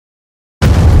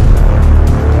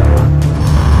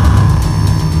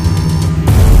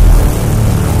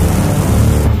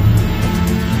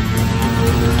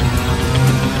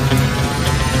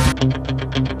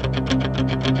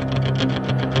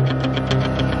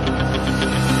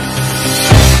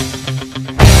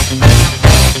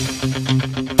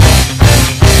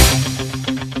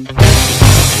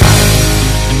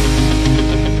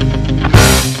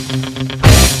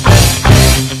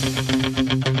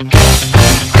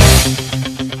All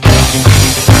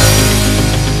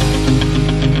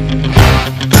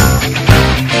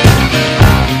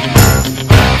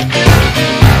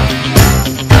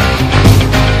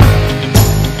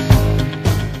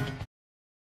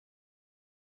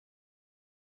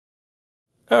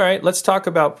right, let's talk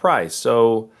about price.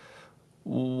 So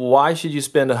why should you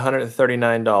spend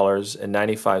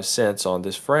 $139.95 on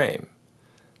this frame?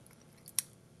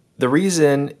 The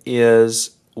reason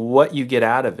is what you get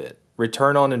out of it,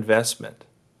 return on investment.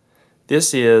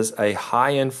 This is a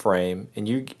high-end frame and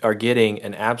you are getting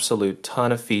an absolute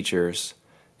ton of features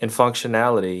and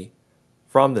functionality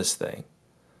from this thing.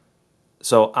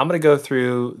 So I'm going to go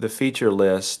through the feature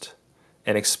list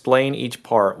and explain each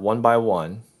part one by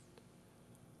one.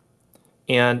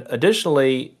 And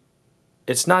additionally,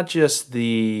 it's not just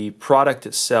the product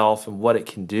itself and what it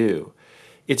can do.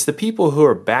 It's the people who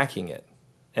are backing it.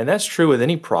 And that's true with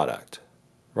any product,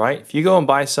 right? If you go and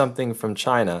buy something from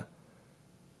China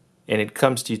and it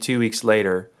comes to you 2 weeks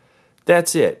later,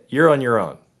 that's it. You're on your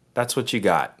own. That's what you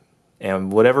got.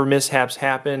 And whatever mishaps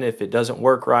happen, if it doesn't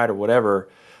work right or whatever,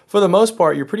 for the most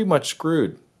part, you're pretty much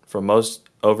screwed from most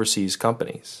overseas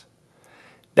companies.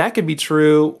 That could be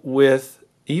true with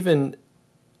even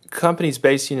companies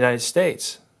based in the United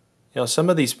States. You know, some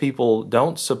of these people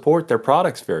don't support their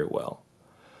products very well.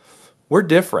 We're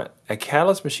different. At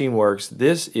Catalyst Machine Works,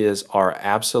 this is our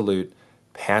absolute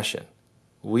passion.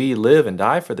 We live and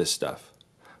die for this stuff.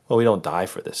 Well, we don't die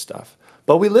for this stuff,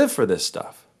 but we live for this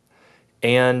stuff.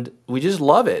 And we just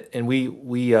love it. And we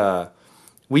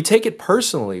take it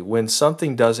personally when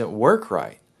something doesn't work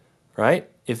right, right?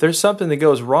 If there's something that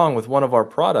goes wrong with one of our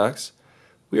products,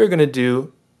 we are going to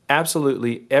do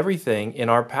absolutely everything in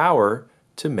our power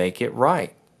to make it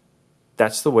right.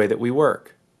 That's the way that we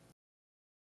work.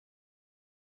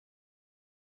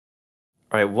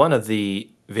 All right, one of the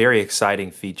very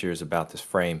exciting features about this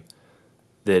frame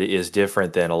that is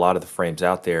different than a lot of the frames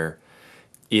out there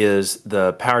is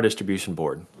the power distribution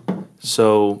board.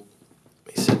 So let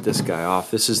me set this guy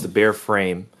off. This is the bare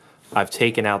frame. I've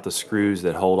taken out the screws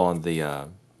that hold on the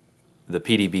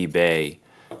PDB bay,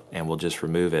 and we'll just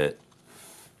remove it.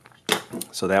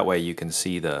 So that way you can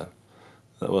see well,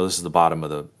 this is the bottom of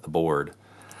the board.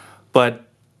 But,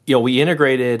 you know, we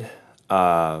integrated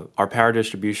our power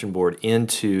distribution board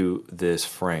into this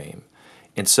frame.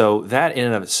 And so that in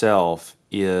and of itself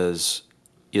is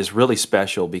really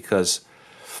special, because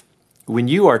when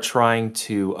you are trying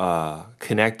to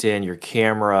connect in your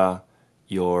camera,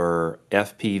 your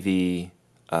FPV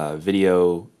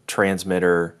video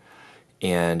transmitter,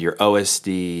 and your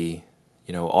OSD,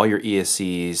 you know, all your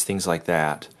ESCs, things like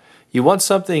that, you want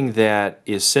something that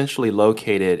is centrally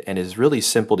located and is really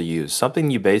simple to use,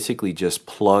 something you basically just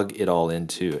plug it all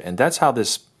into. And that's how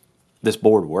this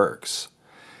board works,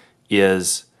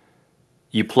 is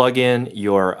you plug in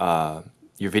your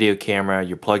video camera,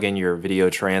 you plug in your video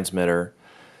transmitter,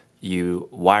 you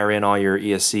wire in all your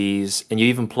ESCs, and you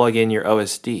even plug in your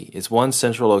OSD. It's one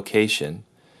central location.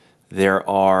 There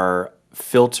are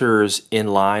filters in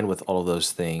line with all of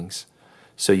those things,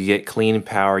 so you get clean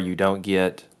power. You don't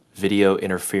get video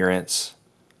interference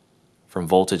from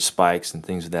voltage spikes and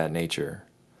things of that nature.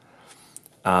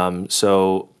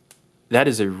 So that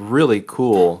is a really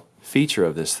cool feature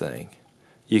of this thing.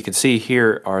 You can see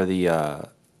here are these are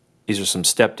some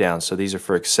step downs. So these are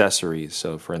for accessories.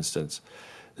 So for instance,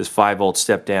 this 5-volt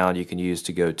step down you can use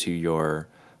to go to your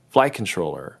flight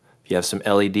controller. If you have some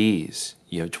LEDs,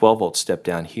 you have 12-volt step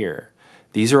down here.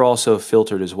 These are also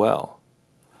filtered as well.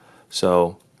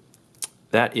 So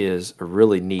that is a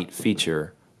really neat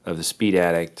feature of the Speed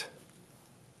Addict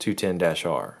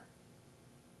 210-R.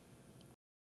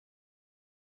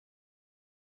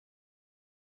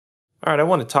 All right, I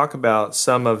want to talk about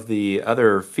some of the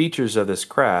other features of this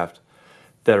craft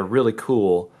that are really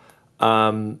cool.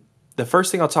 The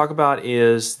first thing I'll talk about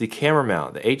is the camera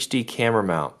mount, the HD camera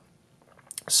mount.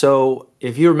 So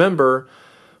if you remember,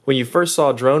 when you first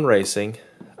saw drone racing,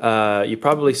 you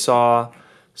probably saw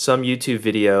some YouTube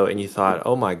video and you thought,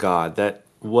 oh my God,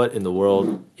 what in the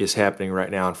world is happening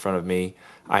right now in front of me?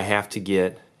 I have to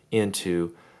get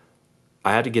into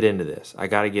this. I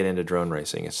got to get into drone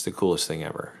racing. It's the coolest thing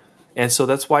ever. And so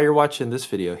that's why you're watching this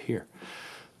video here.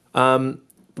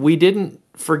 We didn't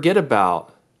forget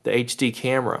about the HD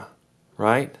camera,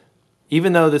 right?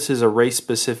 Even though this is a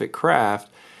race-specific craft,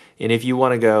 and if you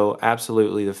want to go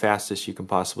absolutely the fastest you can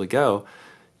possibly go,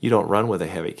 you don't run with a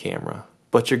heavy camera.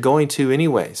 But you're going to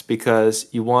anyways, because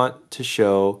you want to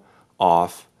show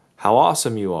off how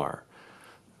awesome you are.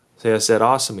 See, I said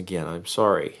awesome again. I'm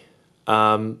sorry.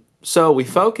 So we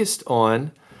focused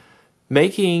on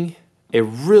making a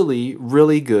really,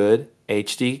 really good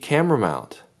HD camera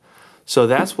mount. So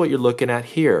that's what you're looking at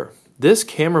here. This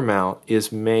camera mount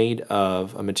is made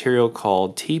of a material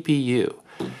called TPU.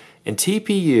 And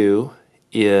TPU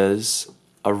is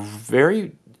a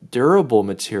very durable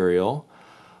material,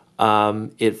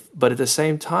 but at the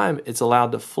same time, it's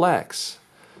allowed to flex.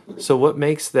 So what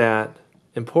makes that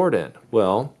important?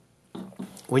 Well,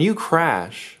 when you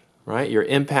crash, right, you're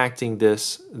impacting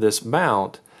this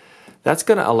mount, that's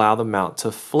going to allow the mount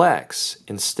to flex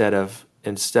instead of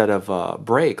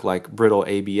break like brittle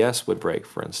ABS would break,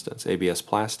 for instance, ABS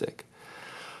plastic.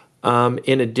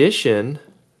 In addition,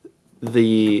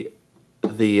 the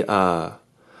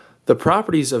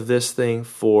properties of this thing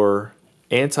for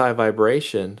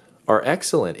anti-vibration are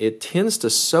excellent. It tends to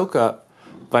soak up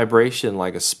vibration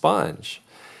like a sponge.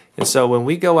 And so when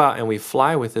we go out and we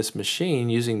fly with this machine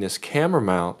using this camera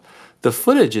mount, the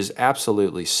footage is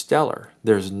absolutely stellar.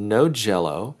 There's no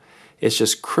jello. It's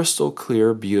just crystal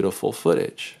clear, beautiful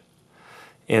footage.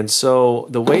 And so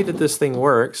the way that this thing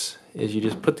works is you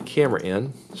just put the camera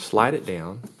in, slide it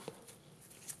down.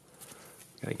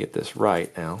 Gotta get this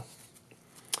right now.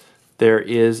 There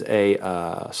is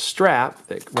a strap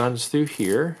that runs through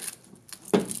here,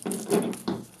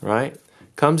 right?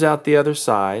 Comes out the other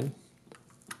side.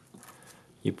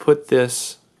 You put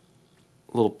this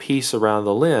little piece around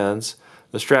the lens,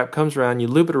 the strap comes around, you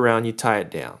loop it around, you tie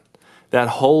it down. That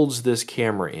holds this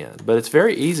camera in, but it's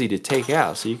very easy to take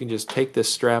out. So you can just take this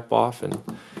strap off and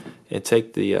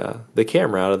take the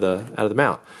camera out of the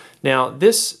mount. Now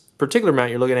this particular mount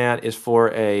you're looking at is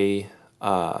for a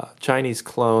Chinese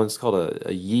clone. It's called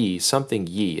a Yi, something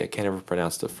Yi. I can't ever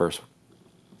pronounce the first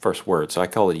word, so I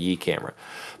call it a Yi camera.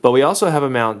 But we also have a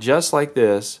mount just like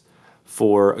this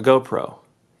for a GoPro.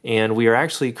 And we are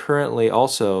actually currently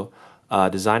also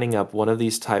designing up one of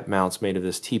these type mounts made of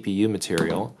this TPU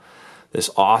material, this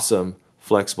awesome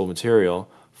flexible material,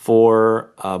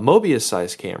 for Mobius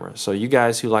size cameras. So you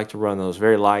guys who like to run those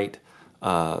very light,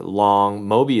 long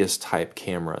Mobius type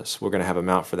cameras, we're going to have a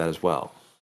mount for that as well.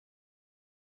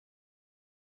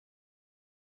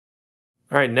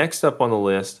 All right, next up on the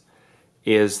list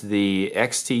is the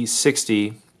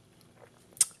XT60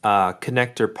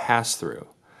 connector pass-through.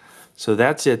 So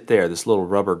that's it there, this little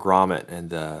rubber grommet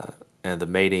and the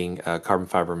mating carbon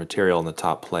fiber material on the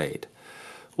top plate.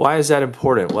 Why is that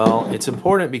important? Well, it's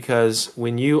important because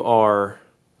when you are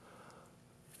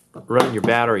running your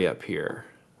battery up here,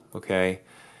 okay,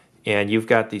 and you've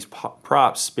got these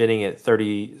props spinning at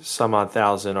 30 some odd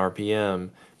thousand RPM,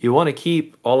 you want to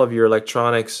keep all of your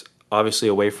electronics obviously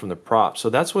away from the prop. So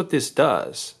that's what this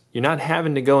does. You're not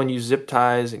having to go and use zip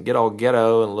ties and get all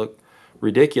ghetto and look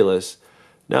ridiculous.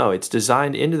 No, it's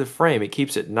designed into the frame. It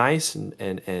keeps it nice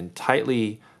and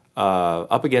tightly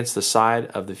up against the side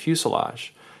of the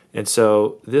fuselage. And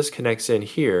so this connects in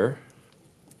here.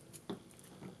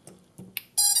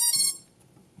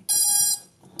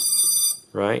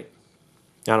 Right?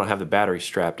 I don't have the battery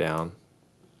strapped down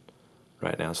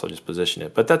right now, so I'll just position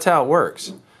it. But that's how it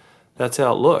works. That's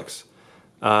how it looks.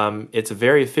 It's a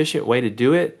very efficient way to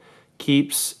do it.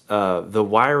 Keeps the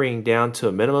wiring down to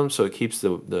a minimum, so it keeps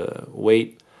the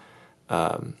weight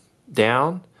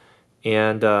down.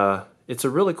 And it's a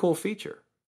really cool feature.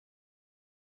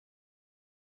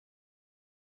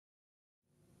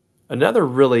 Another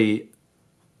really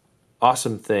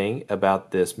awesome thing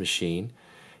about this machine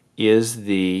is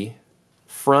the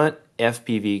front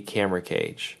FPV camera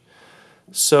cage.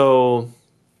 So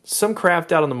some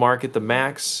craft out on the market, the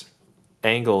max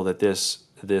angle that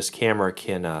this camera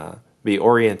can be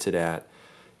oriented at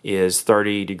is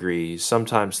 30 degrees,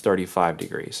 sometimes 35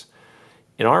 degrees.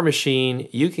 In our machine,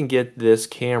 you can get this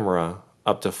camera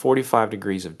up to 45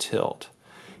 degrees of tilt.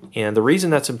 And the reason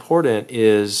that's important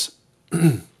is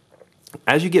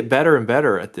as you get better and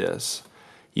better at this,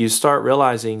 you start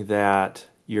realizing that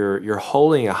you're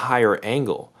holding a higher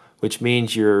angle, which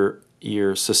means you're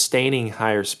sustaining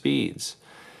higher speeds.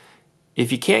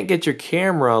 If you can't get your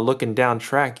camera looking down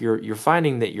track, you're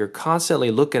finding that you're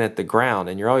constantly looking at the ground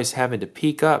and you're always having to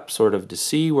peek up sort of to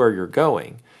see where you're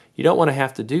going. You don't want to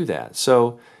have to do that.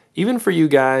 So even for you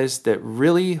guys that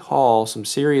really haul some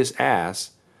serious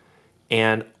ass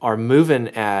and are moving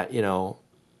at,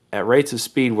 at rates of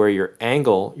speed where your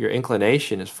angle, your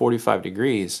inclination is 45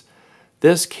 degrees,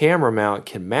 this camera mount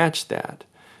can match that.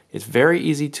 It's very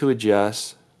easy to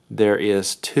adjust. There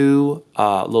is two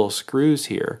little screws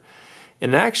here.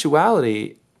 In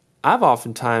actuality, I've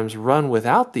oftentimes run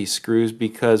without these screws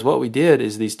because what we did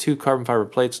is these two carbon fiber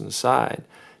plates on the side,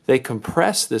 they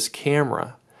compress this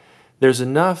camera. There's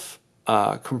enough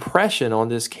compression on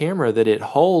this camera that it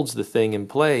holds the thing in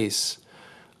place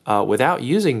without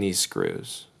using these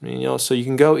screws. So you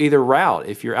can go either route.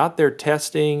 If you're out there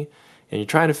testing and you're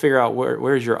trying to figure out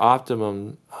where's your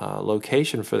optimum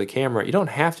location for the camera, you don't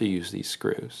have to use these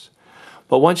screws.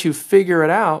 But once you figure it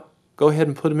out, go ahead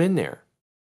and put them in there.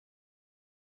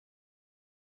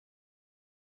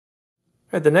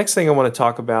 All right, the next thing I want to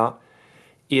talk about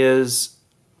is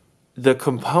the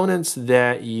components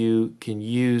that you can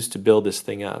use to build this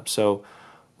thing up. So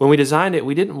when we designed it,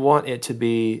 we didn't want it to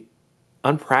be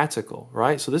unpractical,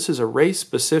 right? So this is a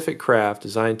race-specific craft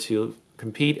designed to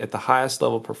compete at the highest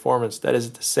level performance that is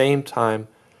at the same time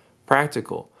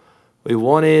practical. We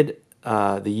wanted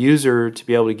the user to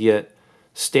be able to get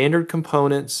standard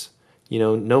components,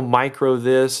 no micro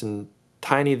this and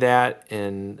tiny that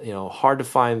and hard to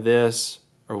find this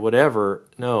or whatever.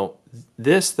 No,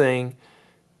 this thing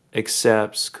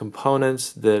accepts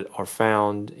components that are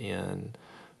found in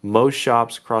most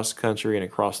shops across the country and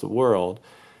across the world,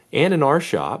 and in our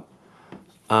shop,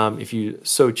 if you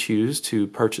so choose to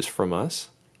purchase from us.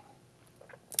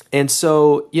 And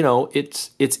so,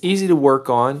 it's easy to work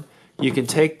on. You can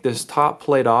take this top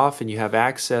plate off and you have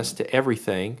access to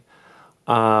everything.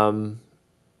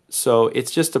 So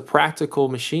it's just a practical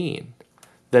machine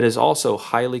that is also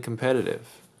highly competitive.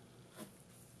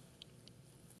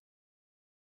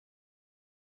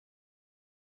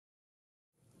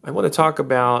 I want to talk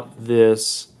about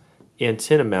this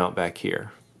antenna mount back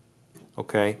here.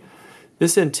 Okay,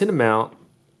 this antenna mount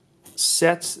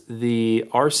sets the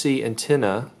RC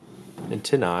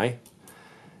antennae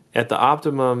at the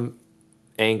optimum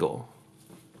angle,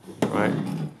 right?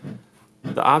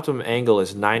 The optimum angle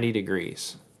is 90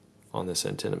 degrees on this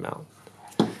antenna mount.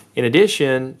 In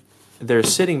addition, they're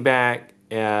sitting back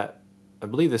at, I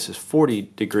believe this is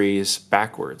 40 degrees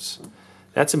backwards.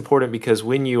 That's important because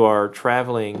when you are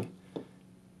traveling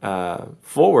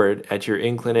forward at your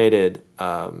inclinated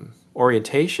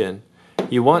orientation,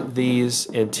 you want these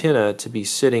antennae to be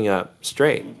sitting up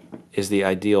straight is the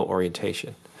ideal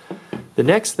orientation. The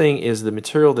next thing is the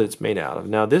material that it's made out of.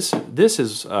 Now this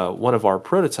is one of our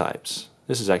prototypes.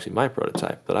 This is actually my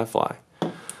prototype that I fly.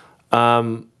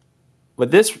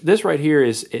 But this right here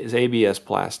is ABS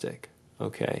plastic.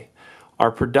 Okay,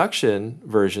 our production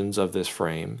versions of this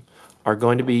frame are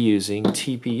going to be using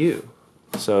TPU.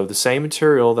 So the same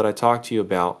material that I talked to you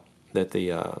about that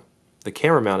the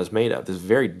camera mount is made of, this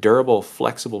very durable,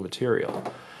 flexible material.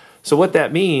 So what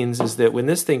that means is that when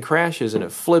this thing crashes and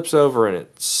it flips over and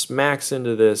it smacks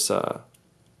into this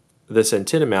this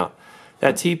antenna mount,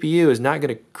 that TPU is not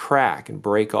going to crack and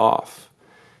break off.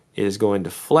 It is going to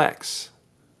flex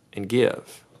and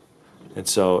give. And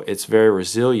so it's very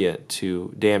resilient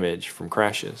to damage from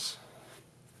crashes.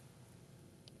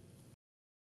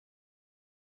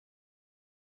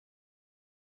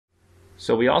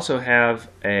 So we also have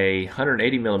a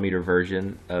 180 millimeter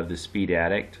version of the Speed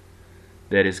Addict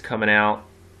that is coming out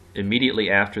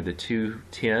immediately after the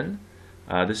 210.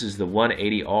 This is the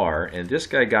 180R, and this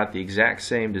guy got the exact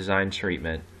same design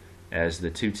treatment as the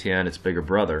 210, its bigger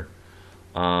brother.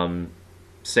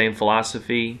 Same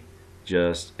philosophy,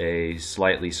 just a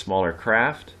slightly smaller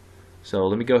craft. So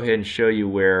let me go ahead and show you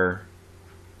where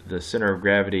the center of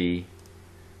gravity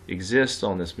exists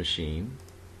on this machine.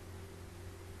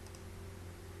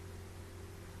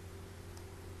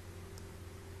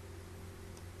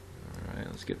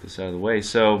 Let's get this out of the way.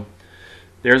 So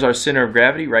there's our center of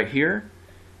gravity right here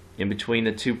in between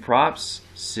the two props,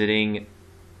 sitting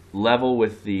level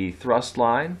with the thrust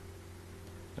line,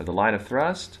 or the line of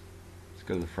thrust. Let's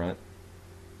go to the front.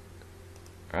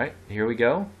 Alright, here we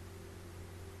go.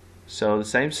 So the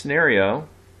same scenario,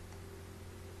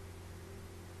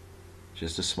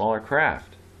 just a smaller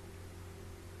craft.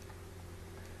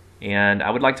 And I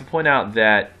would like to point out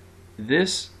that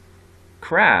this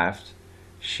craft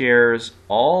shares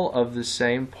all of the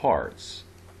same parts.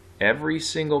 Every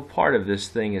single part of this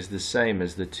thing is the same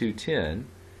as the 210,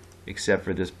 except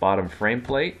for this bottom frame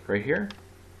plate right here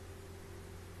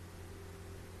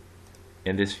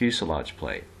and this fuselage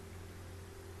plate.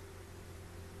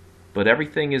 But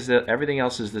everything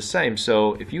else is the same.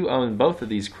 So if you own both of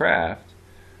these craft,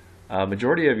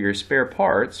 majority of your spare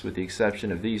parts, with the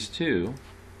exception of these two,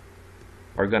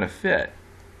 are going to fit.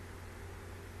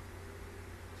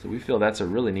 So we feel that's a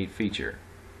really neat feature.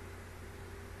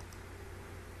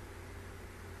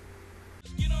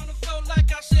 Get on the floor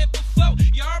like I said before.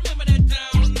 Y'all remember that.